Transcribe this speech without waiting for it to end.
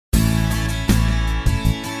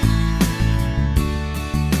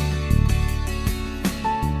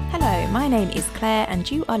name is Claire and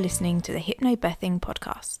you are listening to the Hypnobirthing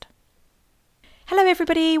Podcast. Hello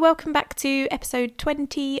everybody, welcome back to episode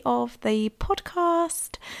 20 of the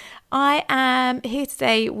podcast. I am here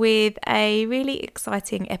today with a really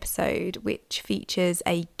exciting episode which features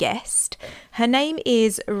a guest. Her name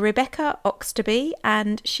is Rebecca Oxtoby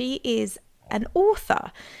and she is an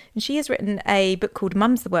author. And she has written a book called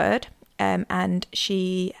Mum's the Word, and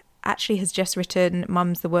she actually has just written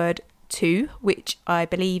Mum's the Word 2, which I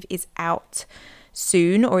believe is out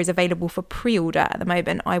soon or is available for pre-order at the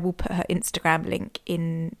moment. I will put her Instagram link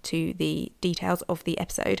into the details of the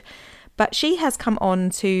episode. But she has come on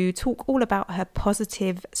to talk all about her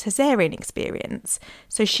positive Caesarean experience.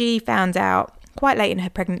 So she found out quite late in her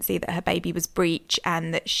pregnancy that her baby was breech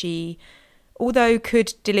and that she, although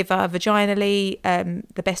could deliver vaginally,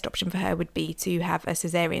 the best option for her would be to have a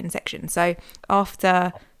Caesarean section. So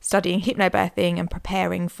after studying hypnobirthing and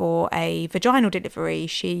preparing for a vaginal delivery,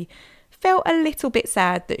 she felt a little bit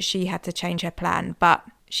sad that she had to change her plan, but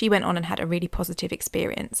she went on and had a really positive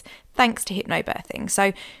experience thanks to hypnobirthing.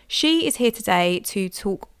 So she is here today to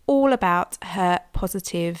talk all about her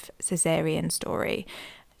positive Caesarean story.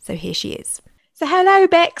 So here she is. So hello,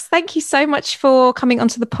 Bex. Thank you so much for coming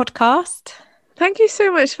onto the podcast. Thank you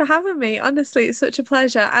so much for having me. Honestly, it's such a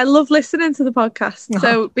pleasure. I love listening to the podcast.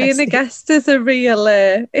 So being a guest is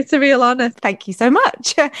it's a real honour. Thank you so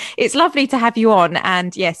much. It's lovely to have you on.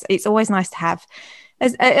 And yes, it's always nice to have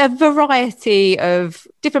a variety of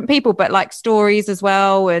different people, but like stories as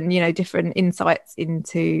well. And, you know, different insights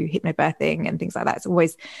into hypnobirthing and things like that. It's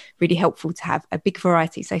always really helpful to have a big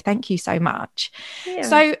variety. So thank you so much. Yeah.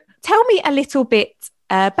 So tell me a little bit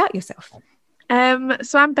about yourself.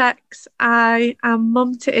 So I'm Bex. I am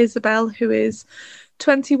mum to Isabel, who is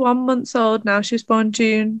 21 months old now. She was born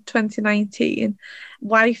June 2019.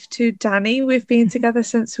 Wife to Danny. We've been together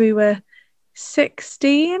since we were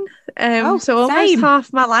 16. So almost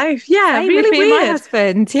half my life. Yeah, same really weird. My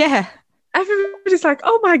husband, yeah. Everybody's like,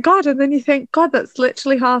 oh my God. And then you think, God, that's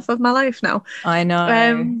literally half of my life now. I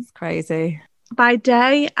know. It's crazy. By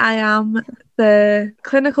day, I am the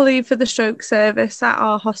clinical lead for the stroke service at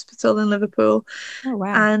our hospital in Liverpool. Oh,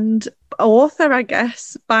 wow. And author, I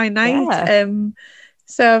guess, by night. Yeah.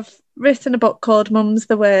 So I've written a book called Mum's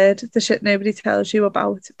the Word, The Shit Nobody Tells You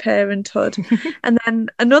About Parenthood. And then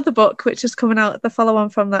another book, which is coming out, the follow-on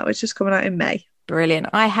from that, which is coming out in May. Brilliant.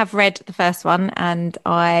 I have read the first one and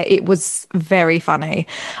it was very funny.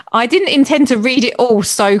 I didn't intend to read it all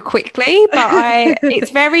so quickly, but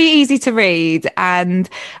it's very easy to read. And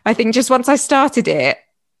I think just once I started it,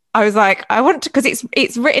 I was like, I want to, because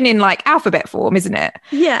it's written in like alphabet form, isn't it?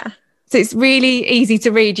 Yeah. So it's really easy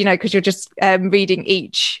to read, you know, because you're just reading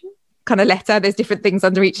each kind of letter. There's different things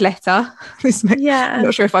under each letter. I'm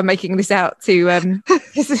not sure if I'm making this out to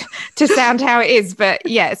sound how it is, but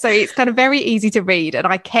yeah, so it's kind of very easy to read. And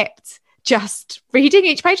I kept just reading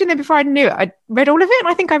each page, and then before I knew it, I read all of it. And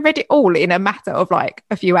I think I read it all in a matter of like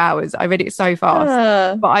a few hours. I read it so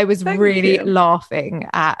fast, but I was really laughing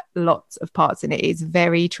at lots of parts in it. It's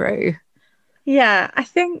very true. Yeah, I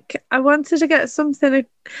think I wanted to get something.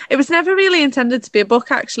 It was never really intended to be a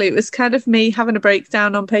book, actually. It was kind of me having a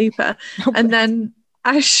breakdown on paper. And then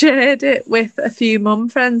I shared it with a few mum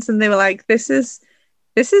friends and they were like, this is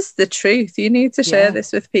the truth. You need to share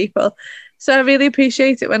this with people. So I really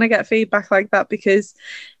appreciate it when I get feedback like that, because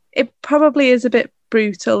it probably is a bit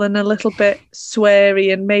brutal and a little bit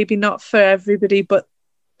sweary and maybe not for everybody, but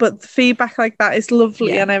the feedback like that is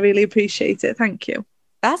lovely and I really appreciate it. Thank you.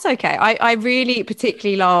 That's okay. I really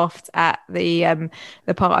particularly laughed at the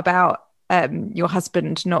part about your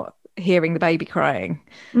husband not hearing the baby crying.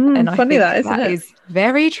 And I funny think that is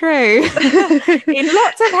very true in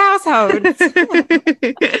lots of households.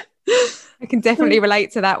 I can definitely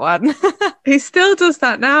relate to that one. He still does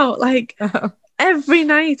that now. Like every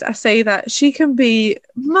night I say that, she can be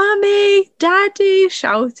mummy, daddy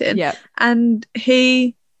shouting. Yeah. And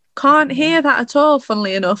he can't hear that at all,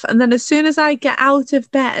 funnily enough. And then as soon as I get out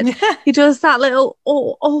of bed, he does that little,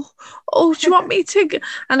 oh, do you want me to?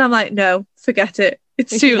 And I'm like, no, forget it.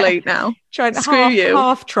 It's too late now.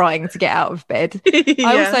 Half trying to get out of bed.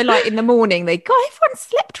 I also like in the morning, everyone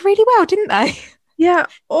slept really well, didn't they? Yeah.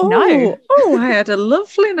 Oh, no. I had a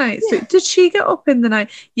lovely night's sleep. Did she get up in the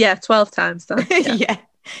night? Yeah, 12 times then. Yeah.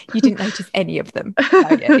 You didn't notice any of them.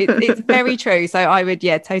 It's very true. So I would,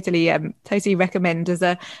 totally recommend as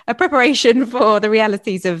a preparation for the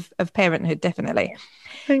realities of parenthood, definitely.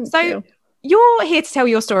 Thank you. you're here to tell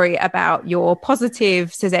your story about your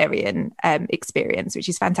positive Caesarean experience, which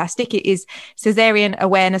is fantastic. It is Caesarean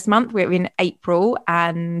Awareness Month. We're in April.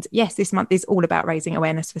 And yes, this month is all about raising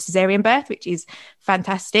awareness for Caesarean birth, which is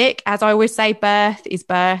fantastic. As I always say, birth is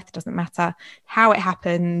birth. It doesn't matter how it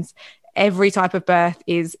happens. Every type of birth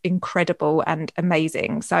is incredible and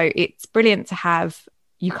amazing. So it's brilliant to have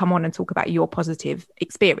you come on and talk about your positive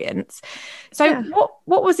experience. So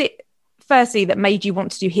what was it, firstly, that made you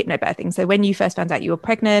want to do hypnobirthing? So when you first found out you were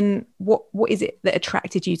pregnant, what is it that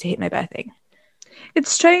attracted you to hypnobirthing?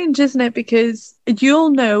 It's strange, isn't it? Because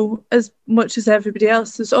you'll know as much as everybody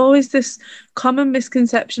else, there's always this common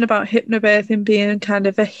misconception about hypnobirthing being kind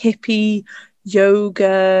of a hippie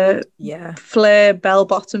yoga, flare bell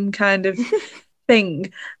bottom kind of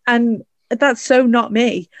thing. And that's so not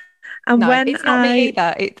me. And no, it's not me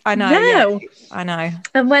either. I know. Yeah, I know.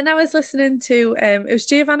 And when I was listening to, it was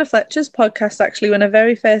Giovanna Fletcher's podcast, actually, when I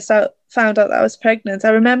very first found out that I was pregnant. I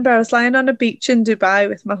remember I was lying on a beach in Dubai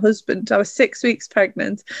with my husband. I was 6 weeks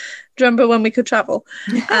pregnant. Do you remember when we could travel?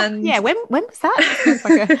 And yeah, when was that? It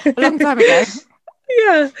sounds like a long time ago.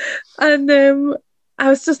 Yeah. And I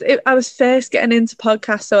was first getting into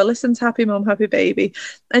podcasts, so I listened to Happy Mum, Happy Baby,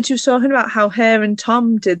 and she was talking about how her and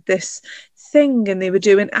Tom did this thing, and they were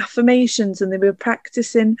doing affirmations and they were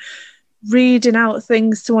practicing reading out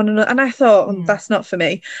things to one another, and I thought, that's not for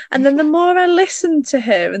me. And then the more I listened to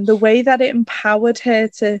her and the way that it empowered her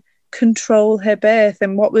to control her birth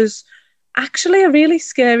and what was actually a really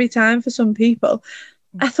scary time for some people,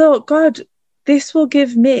 I thought, God, this will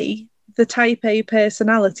give me, the type A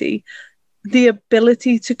personality, the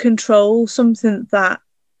ability to control something that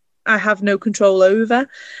I have no control over.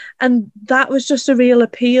 And that was just a real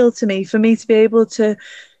appeal to me, for me to be able to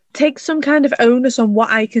take some kind of onus on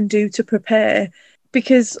what I can do to prepare,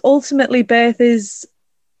 because ultimately birth is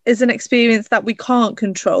an experience that we can't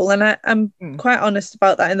control. And I'm quite honest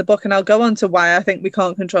about that in the book, and I'll go on to why I think we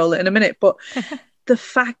can't control it in a minute. But the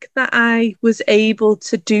fact that I was able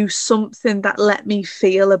to do something that let me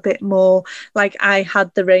feel a bit more like I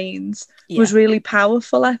had the reins was really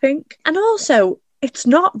powerful, I think. And also, it's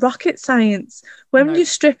not rocket science. When you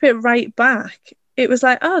strip it right back, it was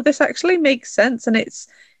like, oh, this actually makes sense. And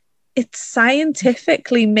it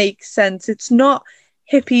scientifically makes sense. It's not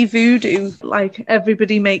hippie voodoo like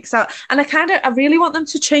everybody makes out. And I really want them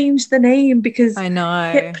to change the name, because I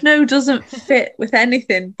know hypno doesn't fit with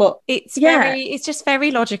anything, but it's just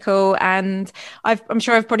very logical. And I'm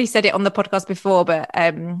sure I've probably said it on the podcast before, but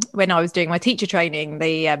when I was doing my teacher training,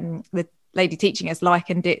 the lady teaching us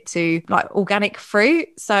likened it to like organic fruit.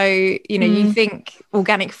 So, you think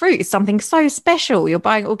organic fruit is something so special. You're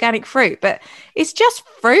buying organic fruit, but it's just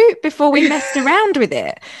fruit before we messed around with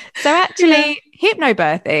it. So actually,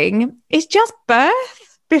 hypnobirthing is just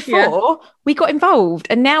birth before we got involved.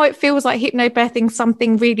 And now it feels like hypnobirthing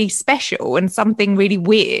something really special and something really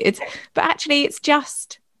weird. But actually, it's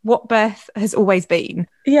just what birth has always been.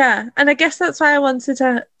 Yeah, and I guess that's why I wanted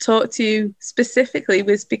to talk to you specifically,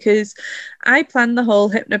 was because I planned the whole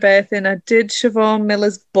hypnobirthing. I did Siobhan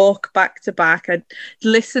Miller's book back to back. I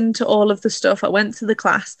listened to all of the stuff. I went to the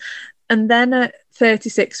class. And then at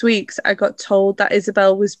 36 weeks, I got told that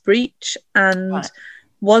Isabel was breech and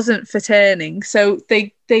wasn't for turning. So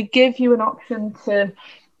they give you an option to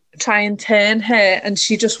try and turn her, and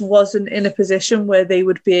she just wasn't in a position where they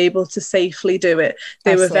would be able to safely do it.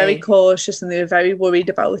 They were very cautious and they were very worried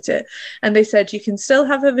about it. And they said, you can still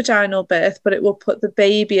have a vaginal birth, but it will put the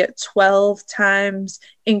baby at 12 times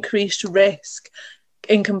increased risk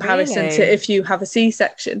in comparison to if you have a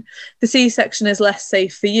C-section. The C-section is less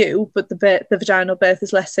safe for you, but the vaginal birth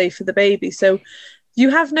is less safe for the baby. So you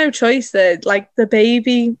have no choice there. Like, the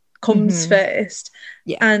baby comes first.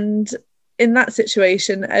 Yeah. And in that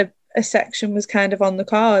situation, a section was kind of on the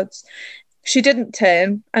cards. She didn't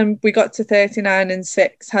turn, and we got to 39 and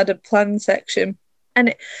 6, had a planned section.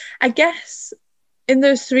 And I guess in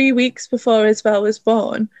those 3 weeks before Isabel was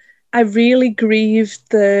born, I really grieved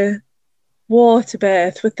the water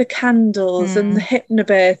birth with the candles and the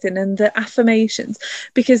hypnobirthing and the affirmations,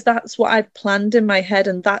 because that's what I'd planned in my head,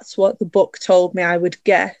 and that's what the book told me I would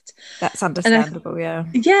get. That's understandable.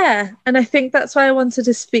 Yeah. And I think that's why I wanted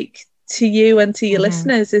to speak to you and to your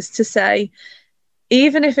listeners, is to say,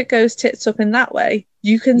 even if it goes tits up in that way,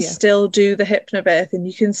 you can still do the hypnobirth, and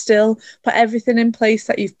you can still put everything in place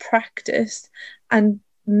that you've practiced and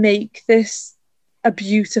make this a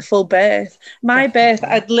beautiful birth. My birth,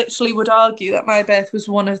 I literally would argue that my birth was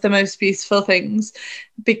one of the most beautiful things,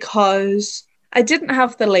 because I didn't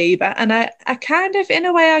have the labour, and I kind of, in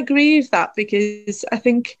a way, I grieve that, because I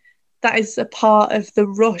think that is a part of the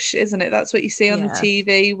rush, isn't it? That's what you see on the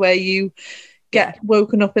TV, where you get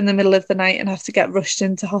woken up in the middle of the night and have to get rushed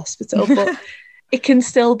into hospital, but it can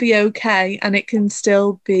still be okay, and it can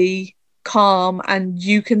still be calm, and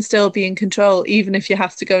you can still be in control even if you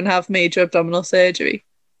have to go and have major abdominal surgery.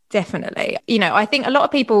 Definitely. I think a lot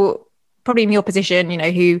of people probably in your position,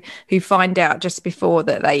 who find out just before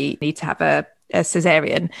that they need to have a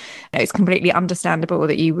cesarean, it's completely understandable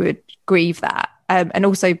that you would grieve that. And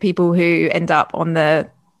also people who end up on the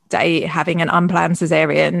day having an unplanned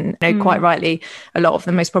cesarean, quite rightly, a lot of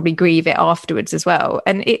them most probably grieve it afterwards as well.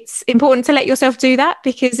 And it's important to let yourself do that,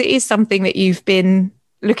 because it is something that you've been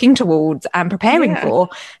looking towards and preparing for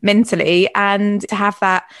mentally, and to have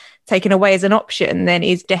that taken away as an option then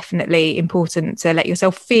is definitely important to let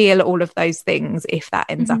yourself feel all of those things if that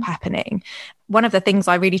ends up happening. One of the things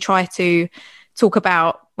I really try to talk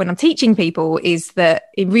about when I'm teaching people is that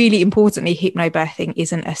really importantly, hypnobirthing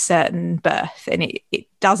isn't a certain birth, and it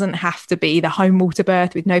doesn't have to be the home water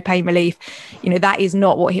birth with no pain relief. That is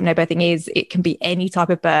not what hypnobirthing is. It can be any type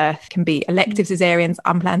of birth, can be elective cesareans,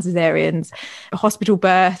 unplanned cesareans, hospital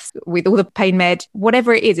births with all the pain med,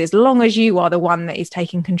 whatever it is, as long as you are the one that is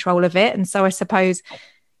taking control of it. And so I suppose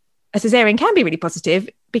a cesarean can be really positive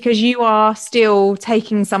because you are still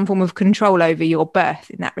taking some form of control over your birth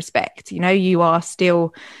in that respect. You are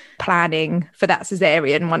still planning for that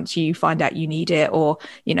cesarean once you find out you need it. Or,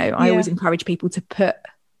 I always encourage people to put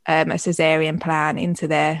a cesarean plan into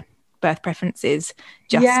their birth preferences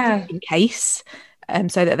just in case,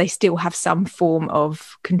 so that they still have some form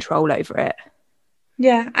of control over it.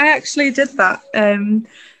 Yeah, I actually did that.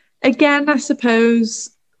 Again, I suppose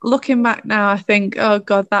looking back now, I think, oh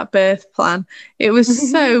God, that birth plan, it was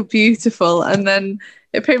so beautiful. And then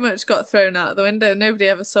it pretty much got thrown out the window. Nobody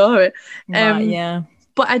ever saw it.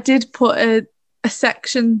 But I did put a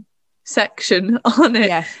section on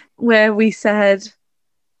it where we said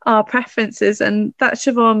our preferences. And that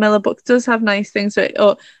Siobhan Miller book does have nice things.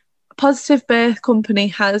 Or Positive Birth Company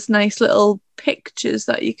has nice little pictures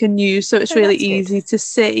that you can use. So it's really easy to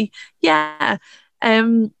see. Yeah.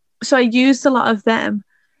 So I used a lot of them.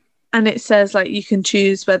 And it says you can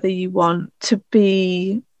choose whether you want to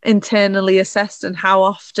be internally assessed and how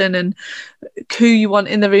often, and who you want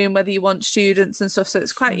in the room, whether you want students and stuff. So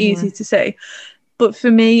it's quite easy to see. But for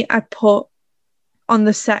me, I put on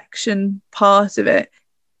the section part of it,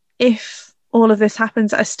 if all of this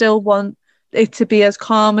happens, I still want it to be as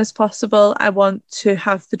calm as possible. I want to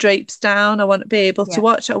have the drapes down. I want to be able to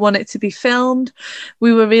watch. I want it to be filmed.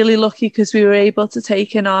 We were really lucky because we were able to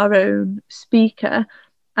take in our own speaker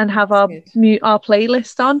and have our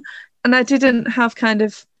playlist on. And I didn't have kind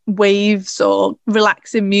of waves or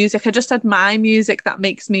relaxing music. I just had my music that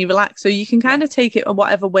makes me relax. So you can kind of take it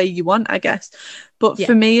whatever way you want, I guess. But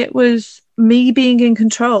for me, it was me being in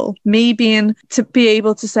control, to be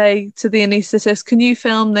able to say to the anaesthetist, can you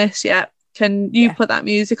film this? Yeah. Can you put that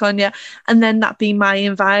music on? Yeah. And then that be my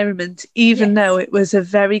environment, even though it was a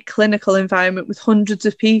very clinical environment with hundreds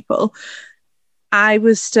of people. I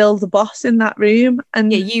was still the boss in that room.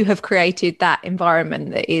 And you have created that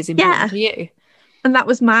environment that is important to you. And that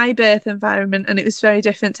was my birth environment, and it was very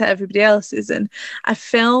different to everybody else's. And I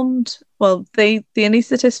filmed, the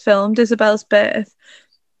anaesthetist filmed Isabel's birth.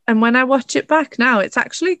 And when I watch it back now, it's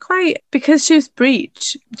actually because she was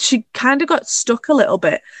breech, she kind of got stuck a little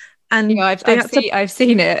bit. And I've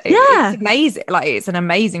seen it. It's amazing. It's an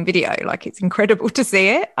amazing video. It's incredible to see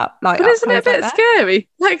it. But isn't it a bit scary?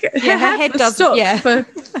 Her head was stuck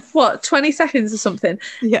for 20 seconds or something.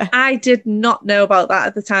 Yeah. I did not know about that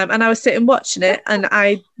at the time, and I was sitting watching it, and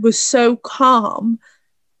I was so calm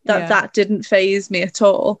that didn't faze me at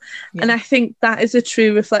all. Yeah. And I think that is a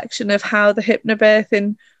true reflection of how the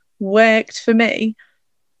hypnobirthing worked for me,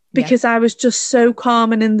 because I was just so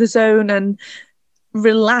calm and in the zone and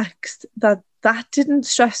relaxed that didn't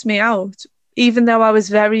stress me out, even though I was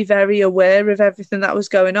very, very aware of everything that was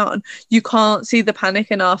going on. You can't see the panic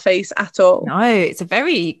in our face at all. No, it's a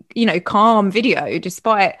very calm video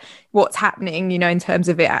despite what's happening in terms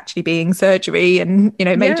of it actually being surgery and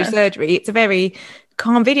major surgery. It's a very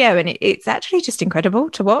calm video, and it's actually just incredible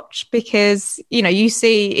to watch because you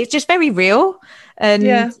see it's just very real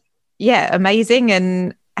and amazing,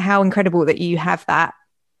 and how incredible that you have that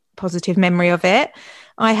positive memory of it.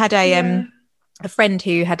 I had a friend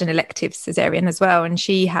who had an elective cesarean as well, and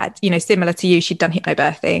she had similar to you, she'd done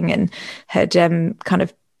hypnobirthing and had kind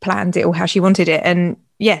of planned it all how she wanted it. And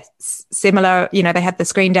similar, they had the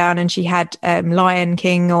screen down, and she had Lion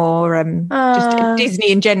King or just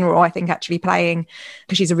Disney in general, I think, actually playing,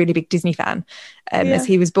 because she's a really big Disney fan, as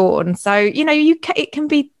he was born. So it can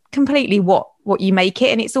be completely what you make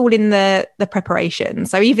it, and it's all in the preparation.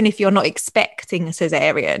 So even if you're not expecting a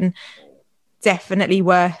cesarean, definitely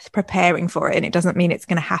worth preparing for it. And it doesn't mean it's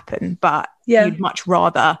going to happen, but Yeah. you'd much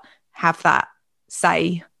rather have that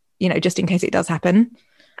say, you know, just in case it does happen.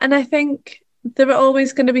 And I think there are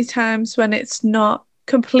always going to be times when it's not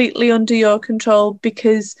completely under your control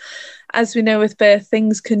because, as we know with birth,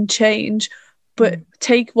 things can change. But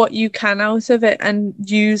take what you can out of it and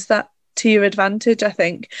use that to your advantage, I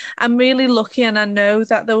think. I'm really lucky, and I know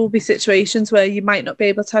that there will be situations where you might not be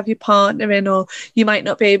able to have your partner in, or you might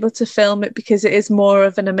not be able to film it because it is more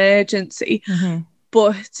of an emergency.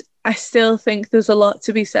 But I still think there's a lot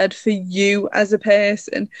to be said for you as a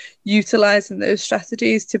person utilising those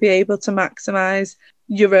strategies to be able to maximise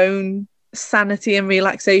your own sanity and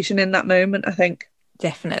relaxation in that moment, I think.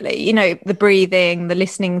 Definitely. You know, the breathing, the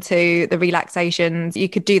listening to the relaxations, you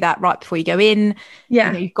could do that right before you go in. Yeah.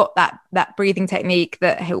 You know, you've got that breathing technique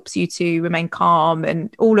that helps you to remain calm,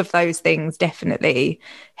 and all of those things definitely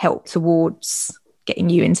help towards getting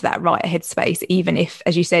you into that right headspace, even if,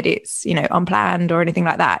 as you said, it's, you know, unplanned or anything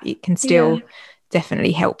like that. It can still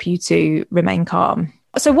definitely help you to remain calm.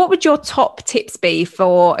 So what would your top tips be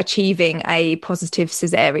for achieving a positive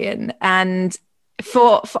cesarean? And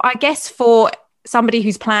for I guess for somebody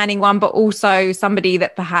who's planning one, but also somebody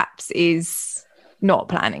that perhaps is not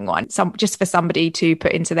planning one, just for somebody to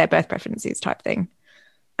put into their birth preferences type thing?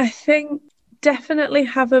 I think definitely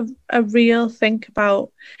have a real think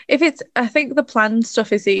about I think the planned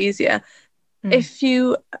stuff is easier. If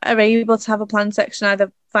you are able to have a planned section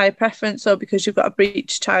either via preference or because you've got a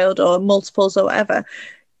breech child or multiples or whatever,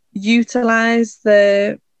 utilize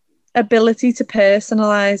the ability to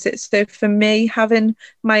personalize it. So for me, having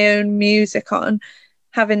my own music on,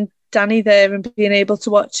 having Danny there and being able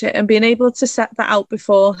to watch it and being able to set that out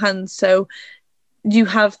beforehand, so you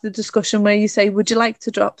have the discussion where you say, would you like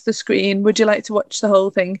to drop the screen, would you like to watch the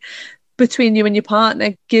whole thing, between you and your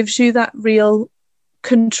partner, gives you that real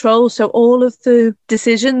control. So all of the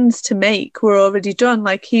decisions to make were already done.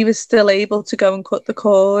 Like, he was still able to go and cut the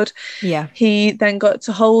cord. Yeah. He then got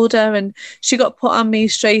to hold her and she got put on me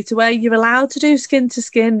straight away. You're allowed to do skin to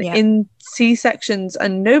skin in C-sections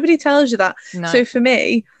and nobody tells you that. No. So for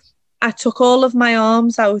me, I took all of my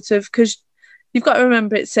arms out of, because you've got to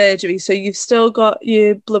remember it's surgery, so you've still got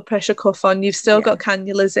your blood pressure cuff on, you've still got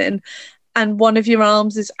cannulas in, and one of your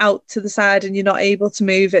arms is out to the side and you're not able to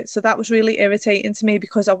move it. So that was really irritating to me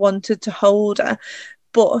because I wanted to hold her,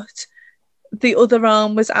 but the other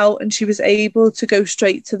arm was out and she was able to go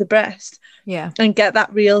straight to the breast and get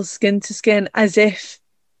that real skin to skin as if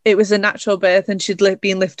it was a natural birth and she'd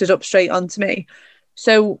been lifted up straight onto me.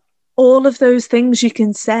 So all of those things you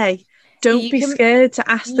can say. Don't be scared to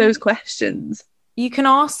ask those questions. You can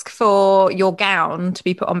ask for your gown to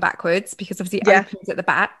be put on backwards because obviously it opens at the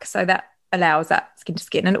back, so that allows that skin to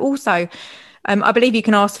skin. And also I believe you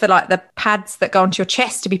can ask for like the pads that go onto your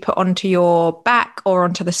chest to be put onto your back or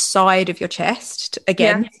onto the side of your chest,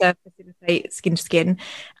 again, to facilitate skin to skin.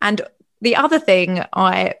 And the other thing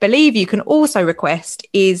I believe you can also request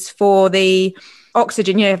is for the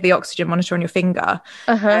oxygen. You have the oxygen monitor on your finger.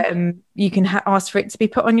 You can ask for it to be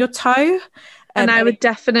put on your toe. And I would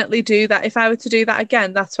definitely do that. If I were to do that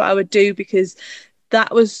again, that's what I would do, because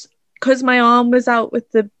that was because my arm was out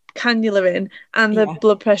with the cannula in and the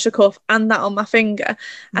blood pressure cuff and that on my finger.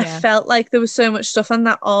 I felt like there was so much stuff on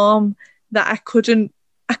that arm that I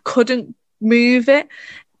couldn't move it,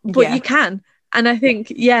 but you can. And I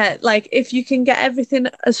think, like if you can get everything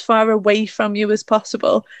as far away from you as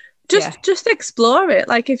possible, just explore it.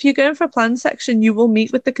 Like if you're going for a plan section, you will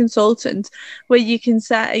meet with the consultant where you can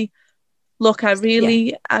say, look, I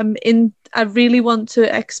really want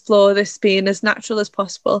to explore this being as natural as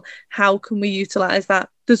possible. How can we utilize that?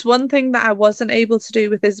 There's one thing that I wasn't able to do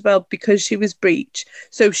with Isabel because she was breech.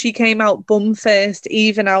 So she came out bum first,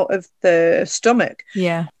 even out of the stomach.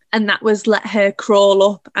 Yeah. And that was let her crawl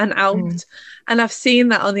up and out. And I've seen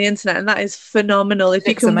that on the internet and that is phenomenal. If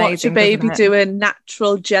you can watch a baby do a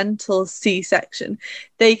natural, gentle C-section,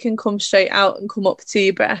 they can come straight out and come up to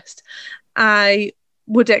your breast. I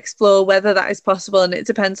would explore whether that is possible, and it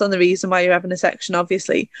depends on the reason why you're having a section,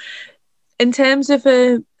 obviously. In terms of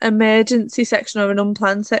an emergency section or an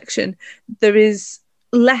unplanned section, there is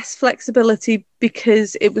less flexibility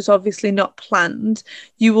because it was obviously not planned.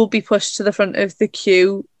 You will be pushed to the front of the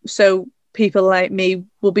queue, so people like me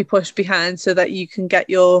will be pushed behind so that you can get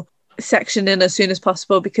your section in as soon as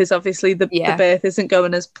possible, because obviously the birth isn't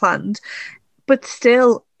going as planned. But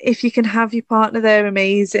still, if you can have your partner there,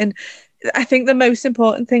 amazing. I think the most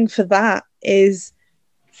important thing for that is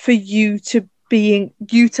for you to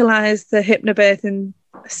utilize the hypnobirthing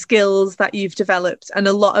skills that you've developed, and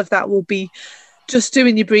a lot of that will be just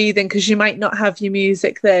doing your breathing, because you might not have your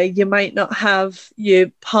music there, you might not have your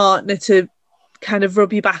partner to kind of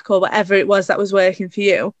rub your back or whatever it was that was working for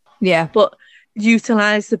you. Yeah. But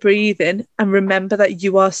utilize the breathing and remember that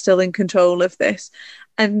you are still in control of this.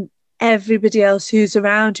 And everybody else who's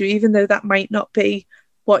around you, even though that might not be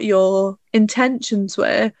what your intentions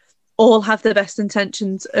were, all have the best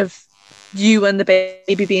intentions of you and the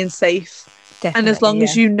baby being safe. Definitely, and as long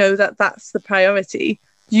as you know that that's the priority,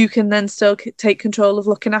 you can then still take control of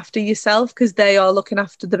looking after yourself, because they are looking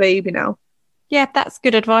after the baby now. Yeah, that's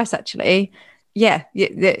good advice, actually. Yeah,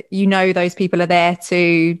 you know those people are there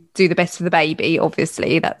to do the best for the baby.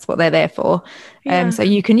 Obviously, that's what they're there for. So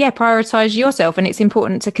you can, prioritise yourself. And it's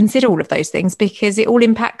important to consider all of those things, because it all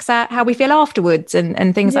impacts how we feel afterwards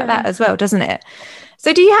and things like that as well, doesn't it?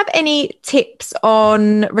 So do you have any tips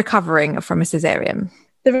on recovering from a caesarean?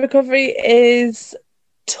 The recovery is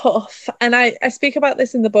tough. And I speak about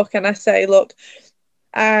this in the book, and I say, look,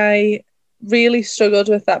 I really struggled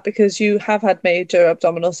with that, because you have had major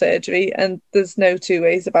abdominal surgery and there's no two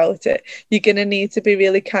ways about it. You're going to need to be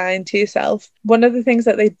really kind to yourself. One of the things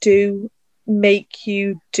that they do make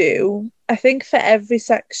you do, I think for every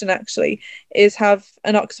section actually, is have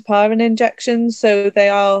an oxyparin injection. So they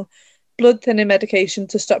are blood thinning medication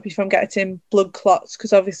to stop you from getting blood clots,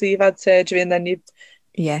 because obviously you've had surgery and then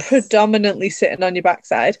you're predominantly sitting on your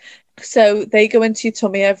backside. So they go into your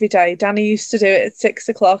tummy every day. Danny used to do it at 6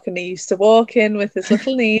 o'clock, and he used to walk in with his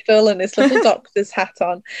little needle and his little doctor's hat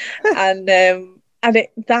on, and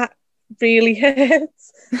that really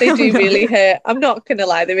hurts. They do really hurt. I'm not gonna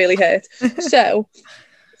lie, they really hurt. So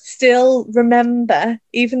still remember,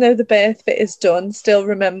 even though the birth bit is done, still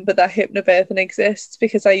remember that hypnobirthing exists,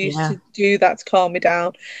 because I used to do that to calm me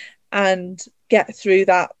down and get through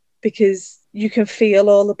that, because you can feel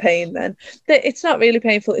all the pain then. It's not really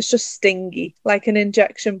painful, it's just stingy, like an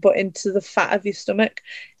injection but into the fat of your stomach.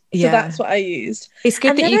 So that's what I used. It's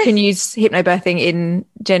good that you can use hypnobirthing in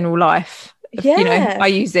general life. You know, I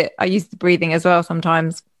use the breathing as well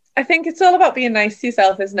sometimes. I think it's all about being nice to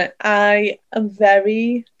yourself, isn't it? I am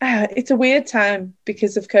it's a weird time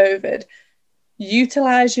because of COVID.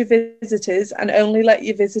 Utilize your visitors, and only let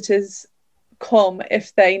your visitors come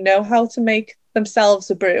if they know how to make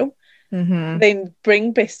themselves a brew. They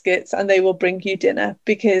bring biscuits and they will bring you dinner,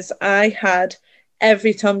 because I had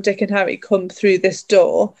every Tom, Dick and Harry come through this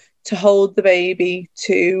door to hold the baby,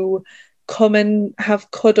 to come and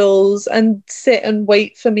have cuddles and sit and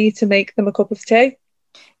wait for me to make them a cup of tea.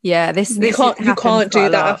 Yeah, you can't do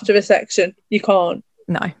that after a section. You can't.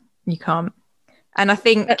 No, you can't. And I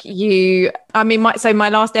think my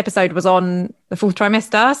last episode was on the fourth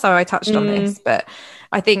trimester, so I touched on this, but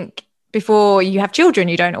I think before you have children,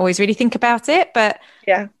 you don't always really think about it. But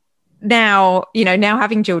now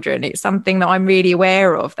having children, it's something that I'm really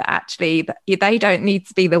aware of, that actually they don't need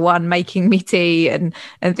to be the one making me tea and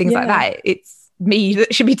things like that. It's me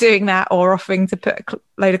that should be doing that, or offering to put a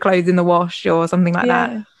load of clothes in the wash or something like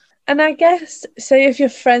that. And I guess, say if your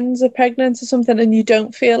friends are pregnant or something and you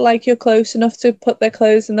don't feel like you're close enough to put their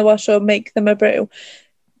clothes in the wash or make them a brew,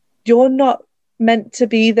 you're not meant to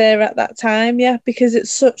be there at that time, because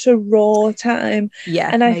it's such a raw time.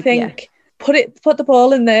 And I think put the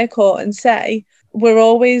ball in their court and say, we're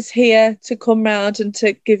always here to come round and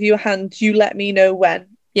to give you a hand. You let me know when.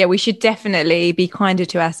 Yeah, we should definitely be kinder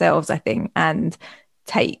to ourselves, I think, and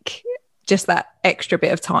take just that extra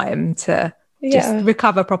bit of time to just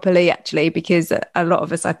recover properly, actually, because a lot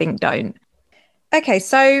of us, I think, don't. Okay,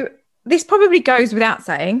 so this probably goes without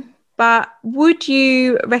saying, but would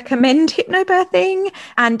you recommend hypnobirthing,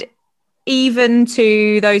 and even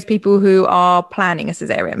to those people who are planning a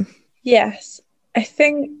caesarean? Yes, I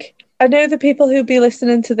know the people who'll be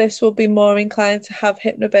listening to this will be more inclined to have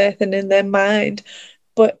hypnobirthing in their mind,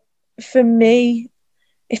 but for me,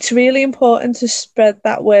 it's really important to spread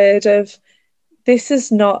that word of, this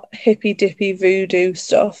is not hippy dippy voodoo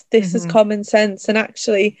stuff. This is common sense, and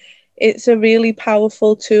actually it's a really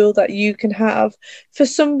powerful tool that you can have for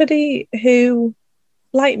somebody who,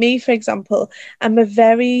 like me, for example, I'm a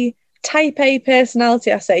very type A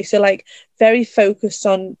personality, I say. So like very focused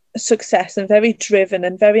on success and very driven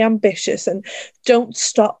and very ambitious and don't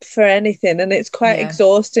stop for anything. And it's quite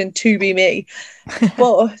exhausting to be me.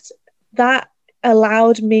 But that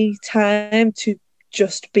allowed me time to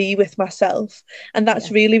just be with myself. And that's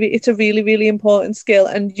it's a really, really important skill.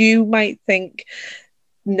 And you might think,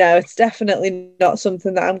 no, it's definitely not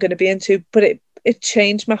something that I'm going to be into, but it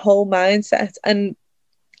changed my whole mindset. And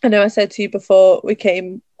I know I said to you before we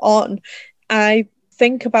came on, I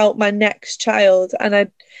think about my next child, and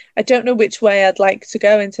I don't know which way I'd like to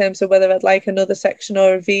go in terms of whether I'd like another section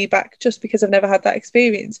or a VBAC, just because I've never had that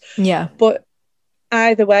experience. Yeah. But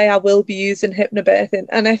either way, I will be using hypnobirthing.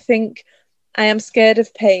 And I think I am scared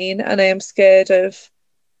of pain and I am scared of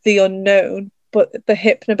the unknown, but the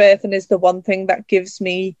hypnobirthing is the one thing that gives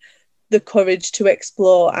me the courage to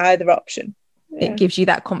explore either option. It gives you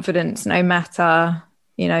that confidence no matter,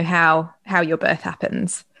 how your birth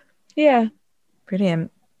happens. Yeah.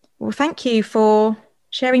 Brilliant. Well, thank you for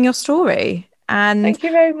sharing your story. And thank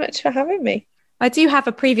you very much for having me. I do have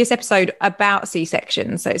a previous episode about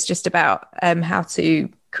C-section, so it's just about how to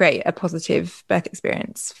create a positive birth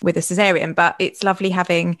experience with a caesarean. But it's lovely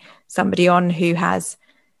having somebody on who has,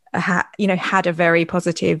 had a very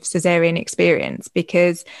positive caesarean experience,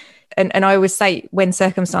 because, and I always say, when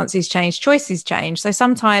circumstances change, choices change. So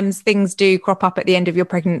sometimes things do crop up at the end of your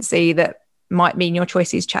pregnancy that might mean your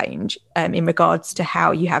choices change in regards to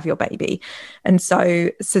how you have your baby. And so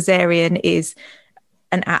caesarean is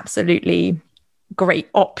an absolutely great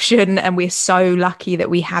option, and we're so lucky that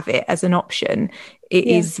we have it as an option. It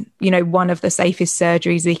is, one of the safest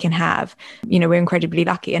surgeries we can have. We're incredibly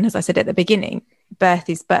lucky. And as I said at the beginning, birth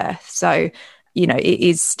is birth. So, it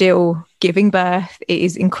is still giving birth. It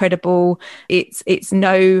is incredible. It's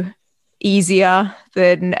no easier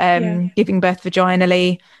than giving birth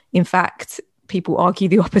vaginally. In fact, people argue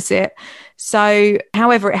the opposite. So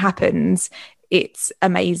however it happens, it's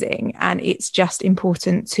amazing. And it's just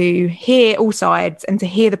important to hear all sides and to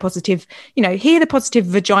hear the positive,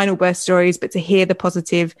 vaginal birth stories, but to hear the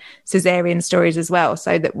positive caesarean stories as well,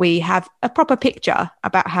 so that we have a proper picture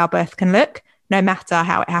about how birth can look, no matter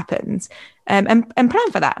how it happens, and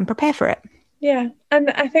plan for that and prepare for it. Yeah. And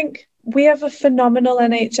I think we have a phenomenal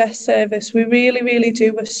NHS service. We really, really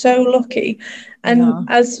do. We're so lucky. And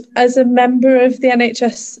as a member of the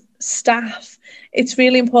NHS staff, it's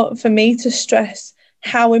really important for me to stress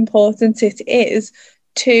how important it is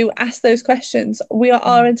to ask those questions.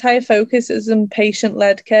 Our entire focus is on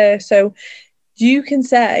patient-led care. So you can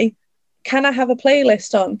say, can I have a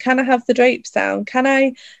playlist on? Can I have the drapes down? Can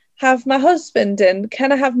I have my husband in?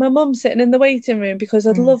 Can I have my mum sitting in the waiting room because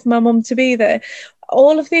I'd love my mum to be there?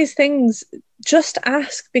 All of these things, just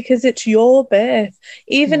ask, because it's your birth.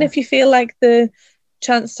 Even if you feel like the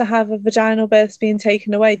chance to have a vaginal birth being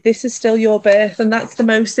taken away, this is still your birth, and that's the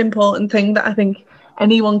most important thing that I think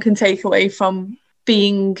anyone can take away from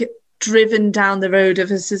being driven down the road of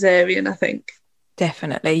a caesarean, I think.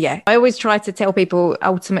 Definitely, yeah. I always try to tell people,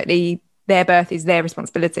 ultimately their birth is their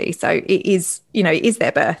responsibility. So it is, it is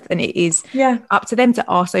their birth, and it is up to them to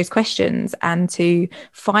ask those questions and to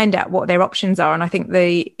find out what their options are. And I think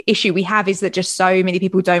the issue we have is that just so many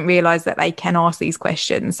people don't realise that they can ask these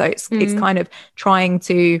questions. So it's kind of trying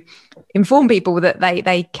to inform people that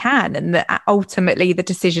they can, and that ultimately the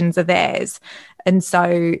decisions are theirs. And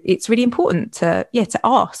so it's really important to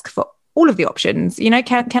ask for all of the options.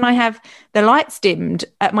 Can I have the lights dimmed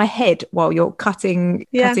at my head while you're cutting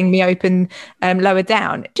me open lower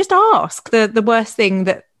down? Just ask. The worst thing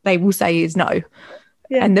that they will say is no.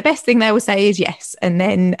 Yeah. And the best thing they will say is yes. And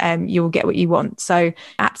then you'll get what you want. So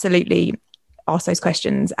absolutely ask those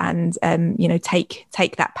questions and,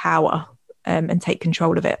 take that power and take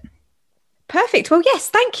control of it. Perfect. Well, yes,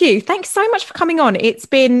 thank you. Thanks so much for coming on. It's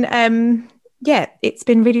been... it's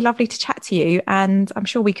been really lovely to chat to you, and I'm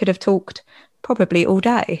sure we could have talked probably all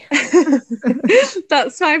day.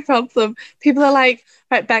 That's my problem. People are like,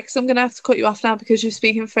 right, Bex, I'm going to have to cut you off now because you're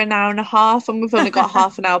speaking for an hour and a half and we've only got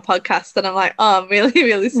half an hour podcast. And I'm like, oh, I'm really,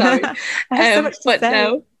 really sorry. But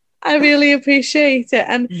no, I really appreciate it.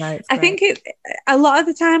 And I think a lot of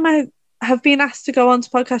the time I have been asked to go on to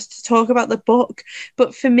podcasts to talk about the book.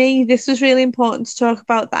 But for me, this was really important to talk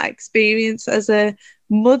about that experience as a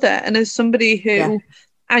mother and as somebody who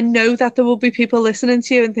I know that there will be people listening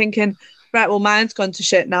to you and thinking, right, well, mine's gone to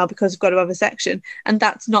shit now because I've got to have a section. And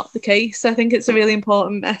that's not the case. I think it's a really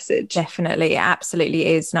important message. Definitely. It absolutely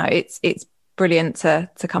is. No, it's brilliant to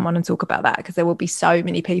come on and talk about that, because there will be so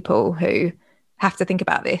many people who have to think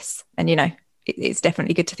about this. And, it's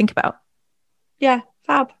definitely good to think about. Yeah,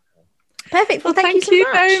 fab. Perfect. Well, thank you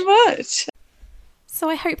very much. So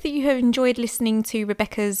I hope that you have enjoyed listening to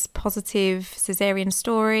Rebecca's positive caesarean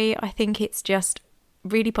story. I think it's just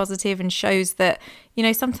really positive and shows that,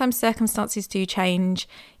 sometimes circumstances do change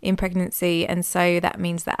in pregnancy, and so that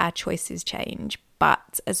means that our choices change.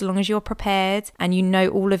 But as long as you're prepared and you know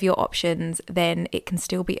all of your options, then it can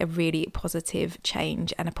still be a really positive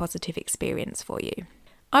change and a positive experience for you.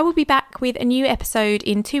 I will be back with a new episode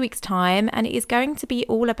in 2 weeks' time, and it is going to be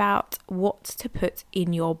all about what to put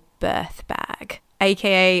in your birth bag,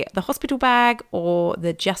 aka the hospital bag or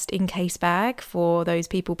the just in case bag for those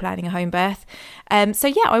people planning a home birth.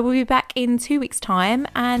 I will be back in 2 weeks' time,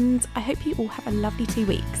 and I hope you all have a lovely 2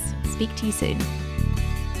 weeks. Speak to you soon.